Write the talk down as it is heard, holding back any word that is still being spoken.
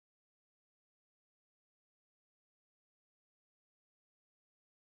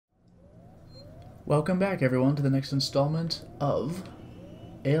Welcome back, everyone, to the next installment of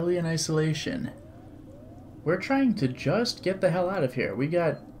Alien Isolation. We're trying to just get the hell out of here. We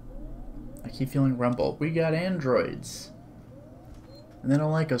got... I keep feeling rumble. We got androids. And they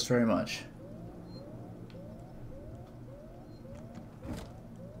don't like us very much.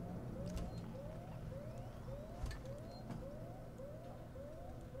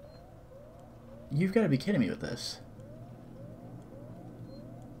 You've got to be kidding me with this.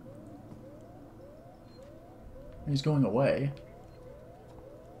 He's going away.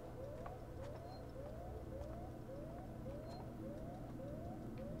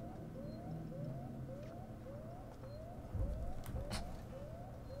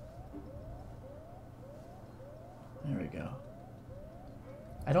 There we go.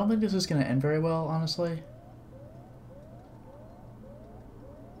 I don't think this is going to end very well, honestly.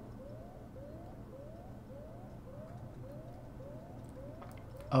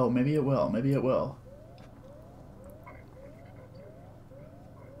 Oh, maybe it will. Maybe it will.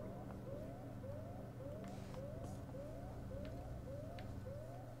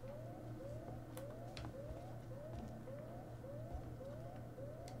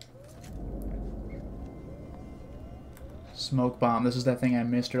 Smoke bomb. This is that thing I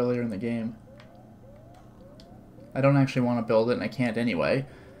missed earlier in the game. I don't actually want to build it, and I can't anyway.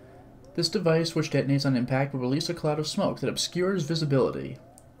 This device, which detonates on impact, will release a cloud of smoke that obscures visibility.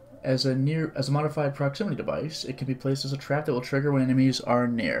 As a modified proximity device, it can be placed as a trap that will trigger when enemies are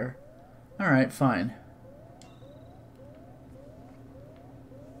near. Alright, fine.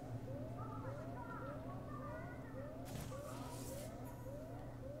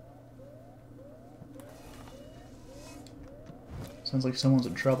 Sounds like someone's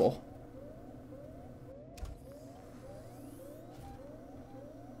in trouble.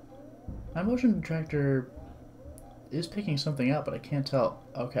 My motion detector is picking something up, but I can't tell.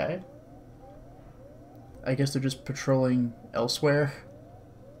 Okay. I guess they're just patrolling elsewhere.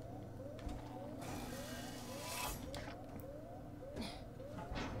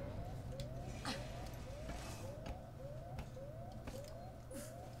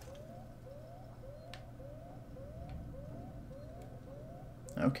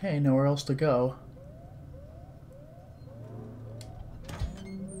 Okay, nowhere else to go.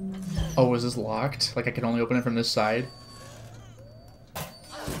 Oh, is this locked? Like I can only open it from this side?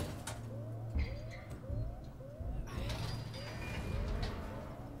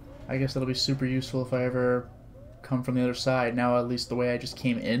 I guess that'll be super useful if I ever come from the other side. Now at least the way I just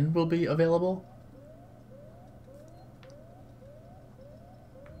came in will be available.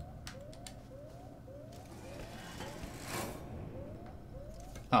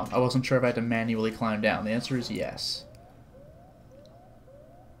 Oh, I wasn't sure if I had to manually climb down. The answer is yes.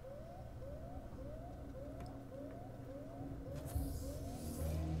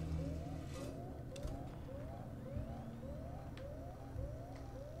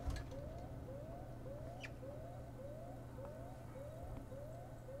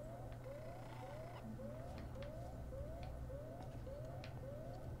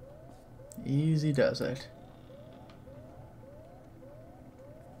 Easy does it.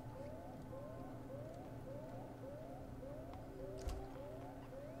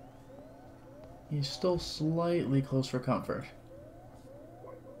 He's still slightly close for comfort.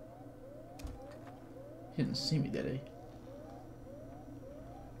 He didn't see me, did he?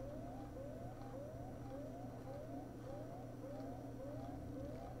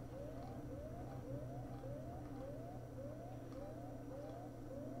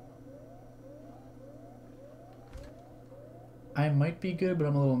 I might be good, but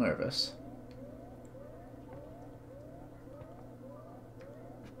I'm a little nervous.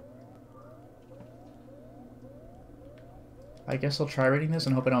 I guess I'll try reading this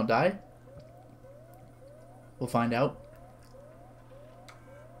and hope I don't die. We'll find out.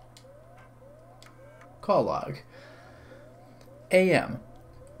 Call log. AM.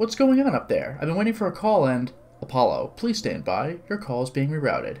 What's going on up there? I've been waiting for a call and... Apollo, please stand by. Your call is being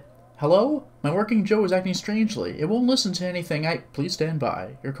rerouted. Hello? My working Joe is acting strangely. It won't listen to anything Please stand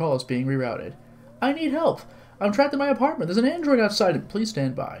by. Your call is being rerouted. I need help. I'm trapped in my apartment. There's an android outside. Please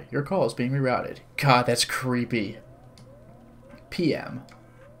stand by. Your call is being rerouted. God, that's creepy. PM.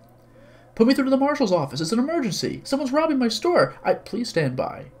 Put me through to the marshal's office. It's an emergency. Someone's robbing my store. Please stand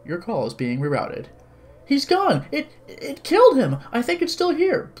by. Your call is being rerouted. He's gone. It killed him. I think it's still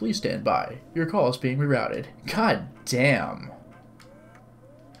here. Please stand by. Your call is being rerouted. God damn.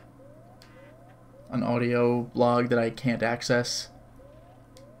 An audio log that I can't access.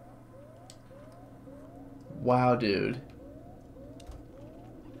 Wow, dude.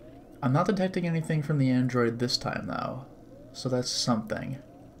 I'm not detecting anything from the android this time, though. So that's something.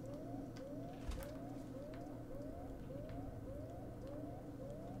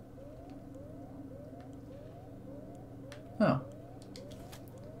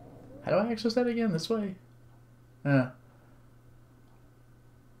 How do I access that again? This way?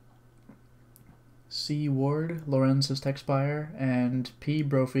 C. Ward, Lorenz's text buyer, and P.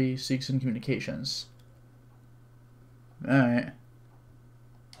 Brophy, Seeks and Communications. Alright.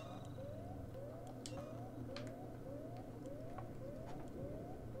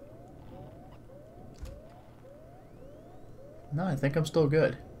 No, I think I'm still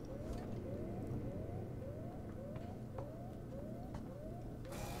good.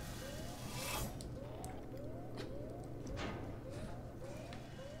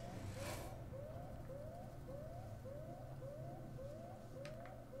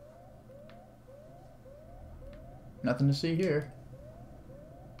 Nothing to see here.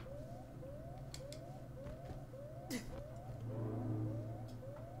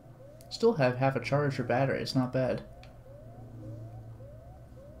 Still have half a charge for battery, it's not bad.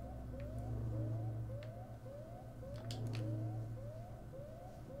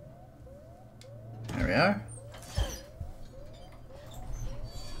 There we are.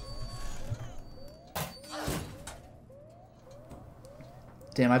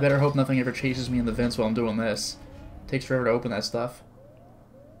 Damn, I better hope nothing ever chases me in the vents while I'm doing this. Takes forever to open that stuff.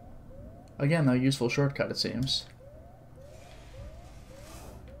 Again, though, useful shortcut, it seems.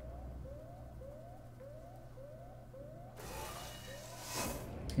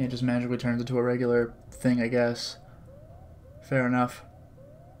 Yeah, it just magically turns into a regular thing, I guess. Fair enough.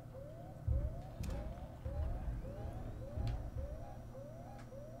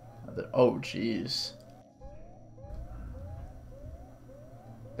 Oh, jeez.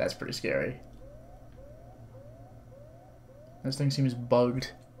 That's pretty scary. This thing seems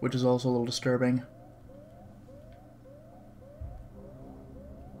bugged, which is also a little disturbing.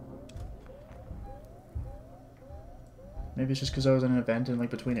 Maybe it's just because I was in an event in,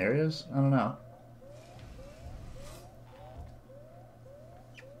 like, between areas? I don't know.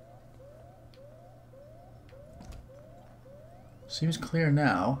 Seems clear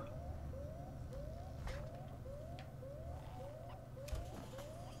now.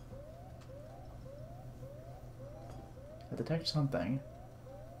 I detect something.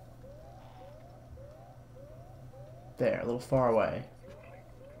 There, a little far away.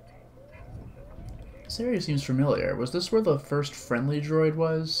 This area seems familiar. Was this where the first friendly droid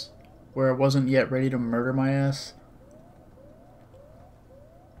was? Where it wasn't yet ready to murder my ass?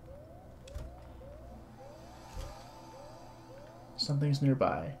 Something's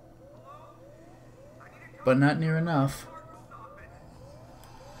nearby. But not near enough.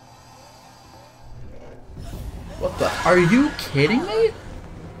 What the? Are you kidding me?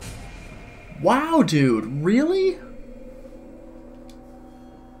 Wow, dude. Really?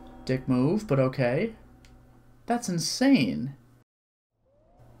 Dick move, but okay. That's insane.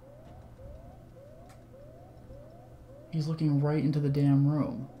 He's looking right into the damn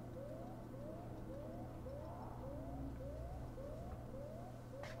room.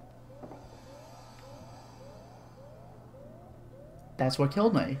 That's what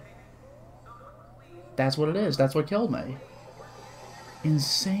killed me. That's what it is. That's what killed me.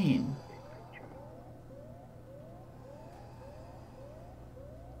 Insane.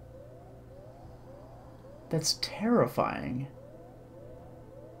 That's terrifying.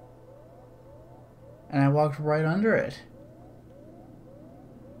 And I walked right under it.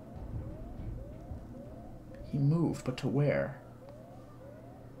 He moved, but to where?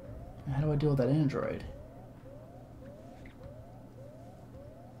 How do I deal with that android?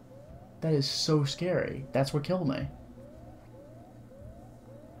 That is so scary. That's what killed me.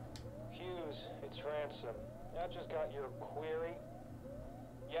 Hughes, it's Ransom. I just got your query.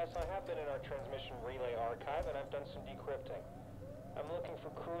 Yes, I have been in our transmission relay archive, and I've done some decrypting. I'm looking for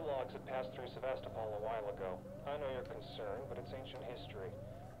crew logs that passed through Sevastopol a while ago. I know you're concerned, but it's ancient history.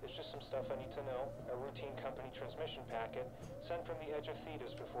 There's just some stuff I need to know. A routine company transmission packet sent from the edge of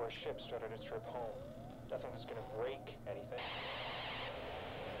Thetis before a ship started its trip home. Nothing that's gonna break anything.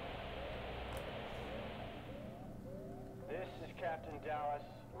 This is Captain Dallas,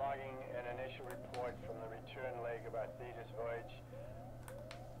 logging an initial report from the return leg of our Thetis voyage.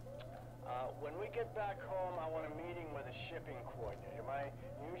 When we get back home, I want a meeting with a shipping coordinator. My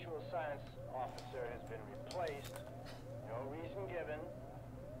usual science officer has been replaced. No reason given.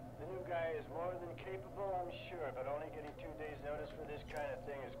 The new guy is more than capable, I'm sure, but only getting 2 days' notice for this kind of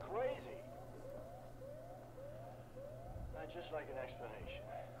thing is crazy. I'd just like an explanation.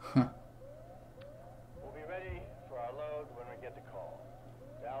 Huh. We'll be ready for our load when we get the call.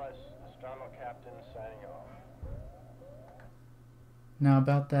 Dallas, Nostromo Captain, signing off. Now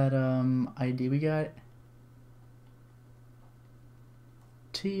about that ID we got.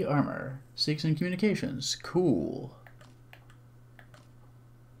 T armor. Seeks and communications. Cool.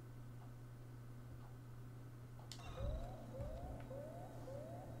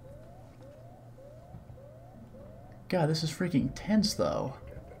 God, this is freaking tense, though.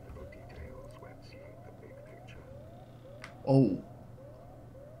 Oh.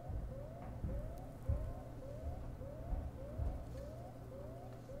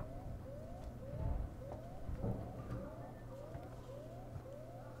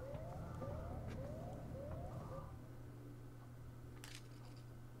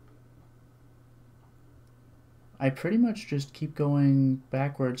 I pretty much just keep going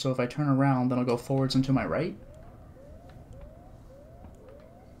backwards, so if I turn around, then I'll go forwards and to my right.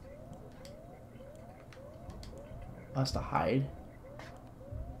 That's to hide.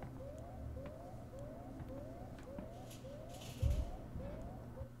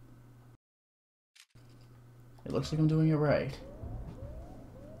 It looks like I'm doing it right.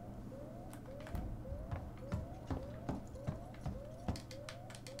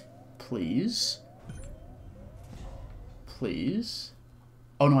 Please. Please.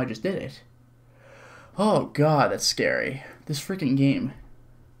 Oh no, I just did it. Oh god, that's scary. This freaking game.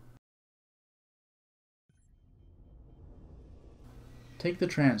 Take the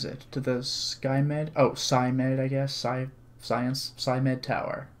transit to the SkyMed. Oh, SciMed, I guess. Science. SciMed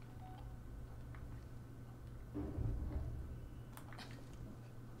Tower.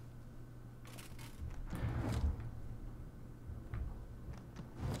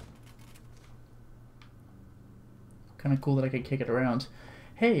 Kind of cool that I could kick it around.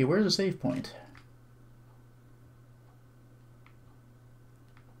 Hey, where's the save point?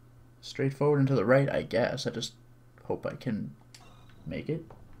 Straightforward and to the right, I guess. I just hope I can make it.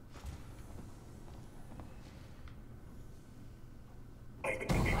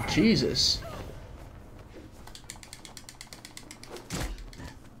 Jesus.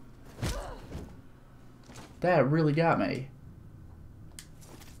 That really got me.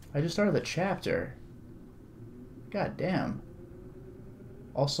 I just started the chapter. God damn.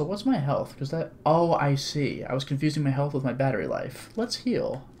 Also, what's my health? Because that... Oh, I see. I was confusing my health with my battery life. Let's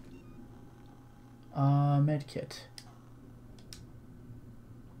heal. Medkit.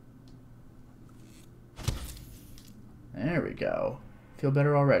 There we go. Feel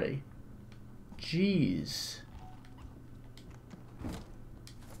better already. Jeez.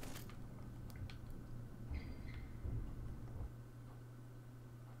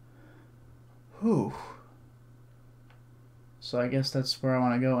 Whew. So I guess that's where I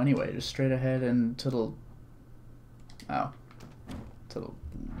want to go anyway. Just straight ahead and to the... Oh. To the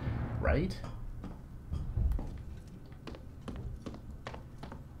right?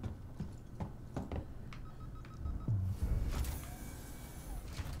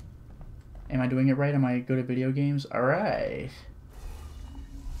 Am I doing it right? Am I good at video games? Alright.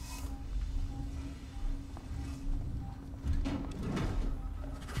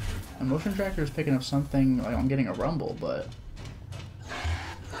 My motion tracker is picking up something, like I'm getting a rumble, but...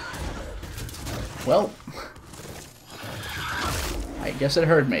 Well... I guess it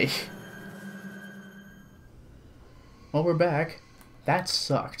heard me. Well, we're back. That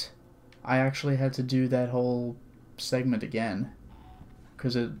sucked. I actually had to do that whole segment again.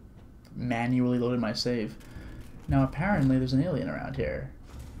 Because it manually loaded my save. Now apparently there's an alien around here.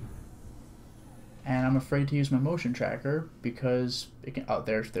 And I'm afraid to use my motion tracker because it can... Oh,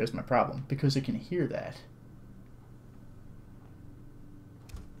 there's my problem. Because it can hear that.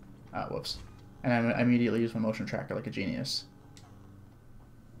 Ah, whoops. And I immediately use my motion tracker like a genius.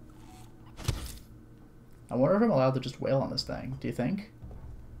 I wonder if I'm allowed to just wail on this thing. Do you think?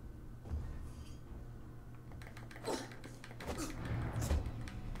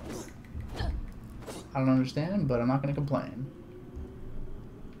 I don't understand, but I'm not going to complain.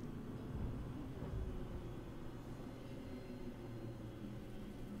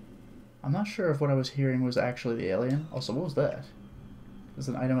 I'm not sure if what I was hearing was actually the alien. Also, what was that? Is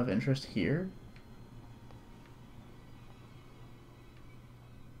an item of interest here?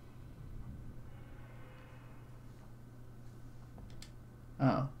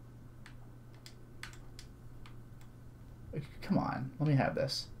 Oh. Come on, let me have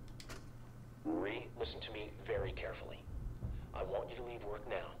this. Listen to me very carefully. I want you to leave work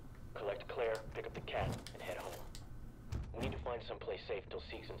now. Collect Claire, pick up the cat, and head home. We need to find someplace safe till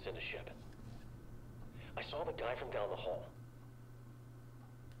Seeks and send a ship. I saw the guy from down the hall.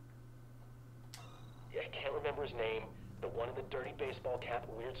 I can't remember his name. The one in the dirty baseball cap,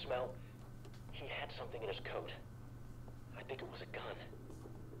 weird smell. He had something in his coat. I think it was a gun.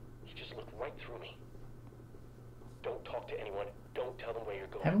 He just looked right through me. Don't talk to anyone. Don't tell them where you're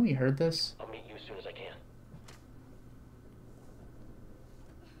going. Haven't we heard this? I'll meet you as soon as I can.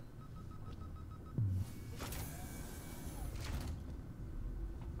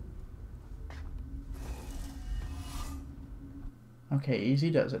 Okay, easy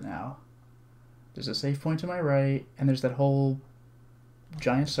does it now. There's a save point to my right, and there's that whole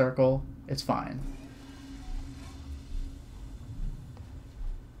giant circle. It's fine.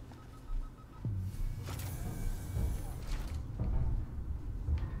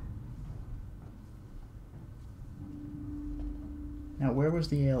 Now, where was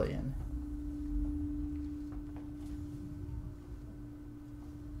the alien?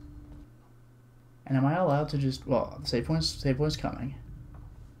 And am I allowed to just... Well, save point's coming.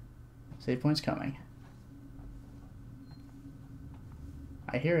 Save point's coming.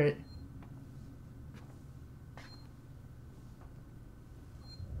 I hear it.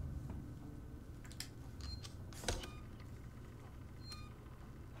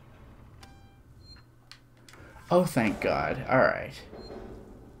 Oh, thank God. Alright.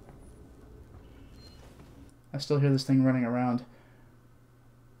 I still hear this thing running around.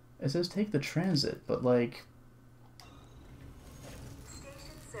 It says take the transit, but like...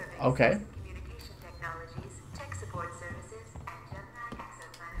 Okay.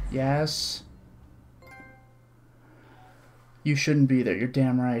 Yes. You shouldn't be there, you're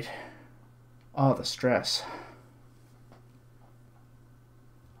damn right. Oh, the stress.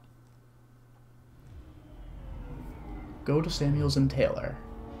 Go to Samuels and Taylor.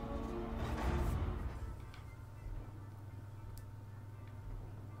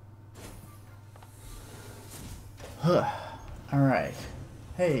 Huh. Alright.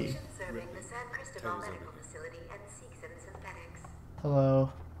 Hey. Serving the San Cristobal Medical Facility and Seeks and Synthetics.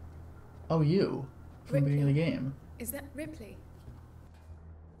 Hello. Oh, you. From the beginning of the game. Is that Ripley?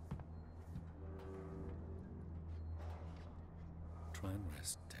 Try and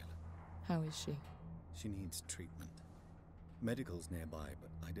rest, Taylor. How is she? She needs treatment. Medical's nearby,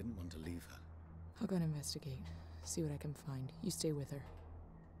 but I didn't want to leave her. I'll go and investigate. See what I can find. You stay with her.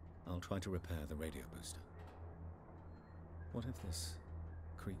 I'll try to repair the radio booster. What if this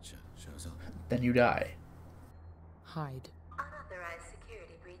creature shows up? Then you die. Hide. Unauthorized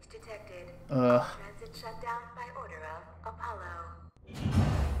security breach detected. Ugh. Transit shut down by order of Apollo.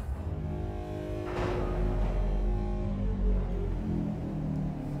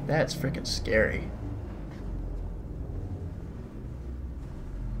 That's freaking scary.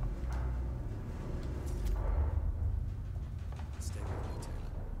 Stay with me, Taylor.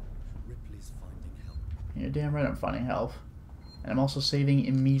 Ripley's finding help. You're damn right I'm finding help. And I'm also saving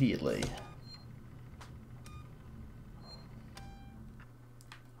immediately.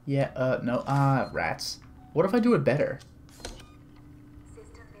 Yeah, no, rats. What if I do it better?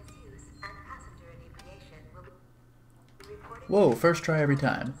 System misuse and passenger inebriation will be reported. Whoa, first try every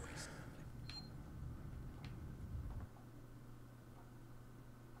time.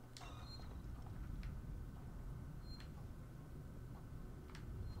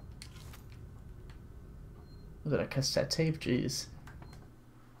 Was it a cassette tape? Jeez.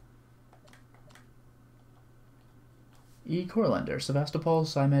 E. Corlander, Sevastopol,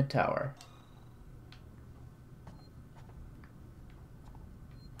 Symed Tower.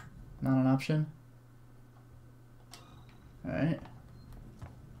 Not an option? Alright.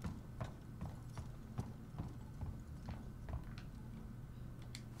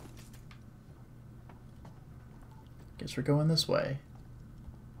 Guess we're going this way.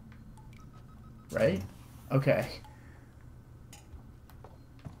 Right? Okay.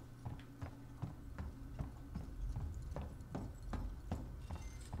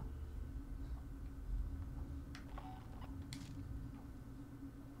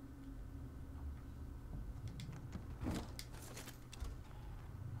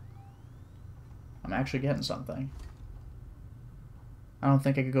 I'm actually getting something. I don't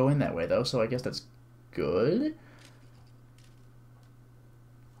think I could go in that way though, so I guess that's good.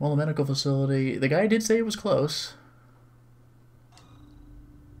 Well, the medical facility... The guy did say it was close.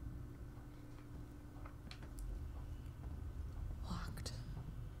 Locked.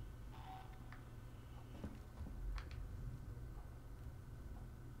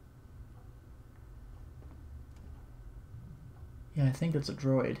 Yeah, I think it's a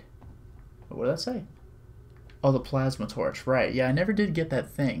droid. What did that say? Oh, the plasma torch. Right. Yeah, I never did get that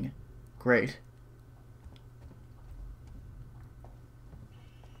thing. Great.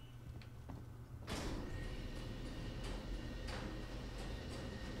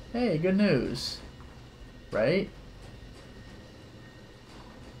 Hey, good news. Right?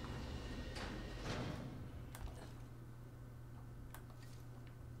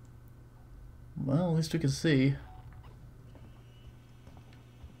 Well, at least we can see.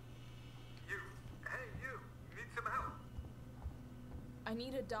 I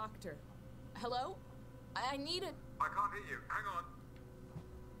need a doctor. Hello? I need a... I can't hear you. Hang on.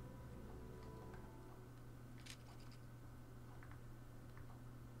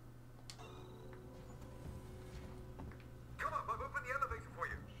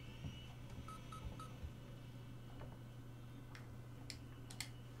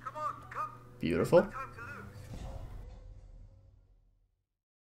 Beautiful.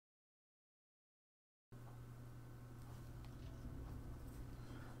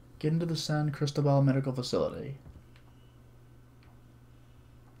 Get into the San Cristobal Medical Facility.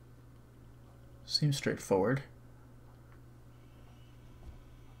 Seems straightforward.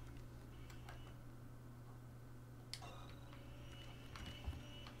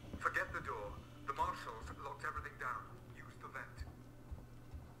 Forget the door. The marshals locked everything down. Use the vent.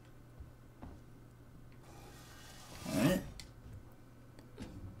 Alright.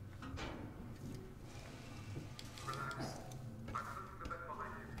 Relax. I'm handling the vent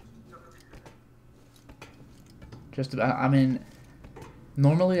behind you. Just about, I mean,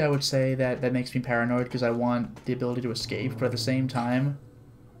 normally I would say that makes me paranoid because I want the ability to escape, but at the same time,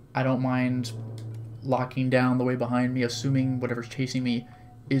 I don't mind locking down the way behind me, assuming whatever's chasing me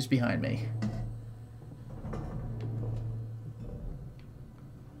is behind me.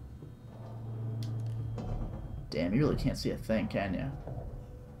 Damn, you really can't see a thing, can you?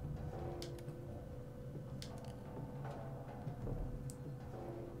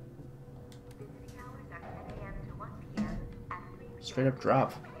 Visiting hours are 10 a.m. to 1 p.m. and 3 p.m. Straight up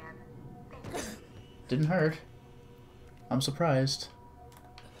drop. Didn't hurt. I'm surprised.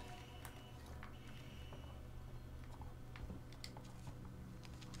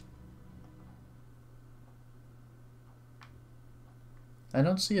 I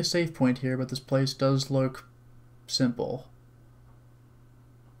don't see a save point here, but this place does look simple.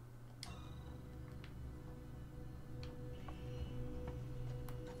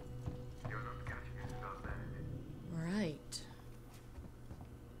 You're not catching us without that. Right.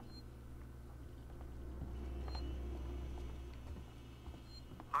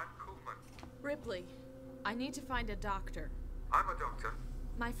 I'm Coleman. Ripley, I need to find a doctor. I'm a doctor.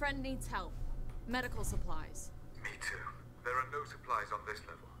 My friend needs help. Medical supplies. Me too. There are no supplies on this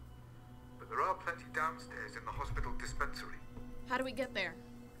level. But there are plenty downstairs in the hospital dispensary. How do we get there?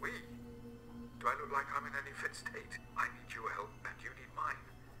 We? Do I look like I'm in any fit state? I need your help and you need mine.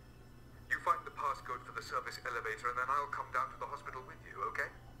 You find the passcode for the service elevator and then I'll come down to the hospital with you,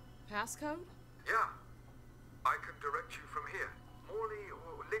 okay? Passcode? Yeah. I can direct you from here. Morley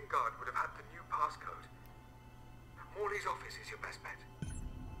or Lingard would have had the new passcode. Morley's office is your best bet.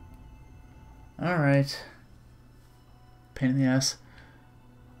 Alright. Pain in the ass.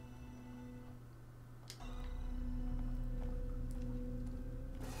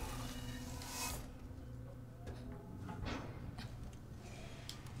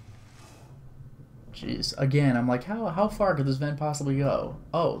 Jeez. Again, I'm like, how far could this vent possibly go?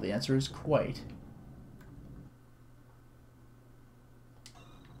 Oh, the answer is quite.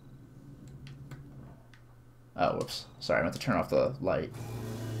 Oh, whoops. Sorry, I meant to turn off the light.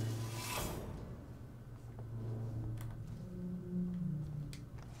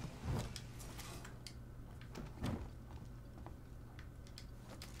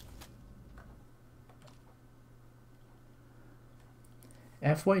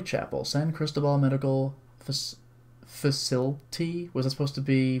 F. Whitechapel, San Cristobal Medical Facility? Was that supposed to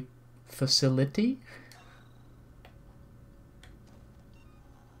be facility?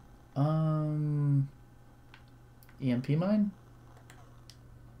 EMP mine?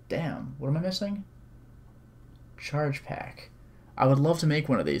 Damn, what am I missing? Charge pack. I would love to make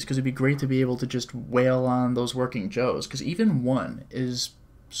one of these because it'd be great to be able to just wail on those working Joes, because even one is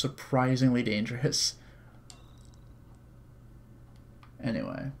surprisingly dangerous.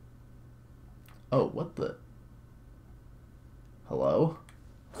 Anyway. Oh, what the? Hello?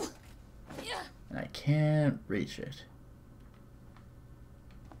 And I can't reach it.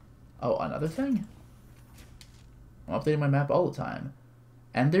 Oh, another thing? I'm updating my map all the time.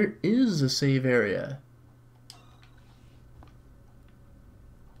 And there is a save area.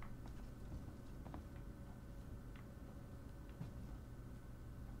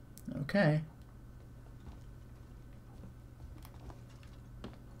 Okay.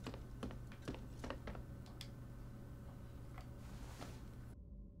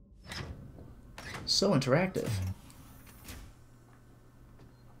 So interactive.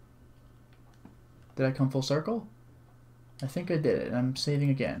 Did I come full circle? I think I did it. I'm saving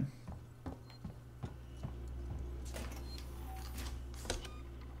again.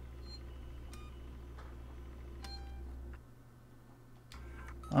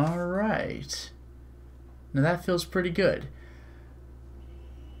 Alright. Now that feels pretty good.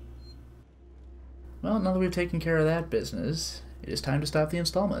 Well, now that we've taken care of that business, it is time to stop the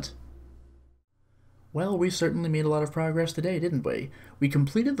installment. Well, we certainly made a lot of progress today, didn't we? We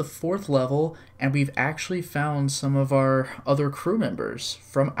completed the 4th level, and we've actually found some of our other crew members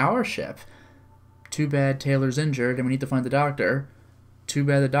from our ship. Too bad Taylor's injured, and we need to find the doctor. too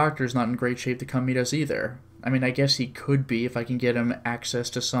bad the doctor's not in great shape to come meet us either. I mean, I guess he could be if I can get him access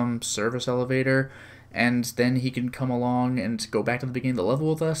to some service elevator, and then he can come along and go back to the beginning of the level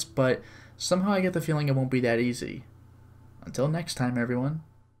with us, but somehow I get the feeling it won't be that easy. Until next time, everyone.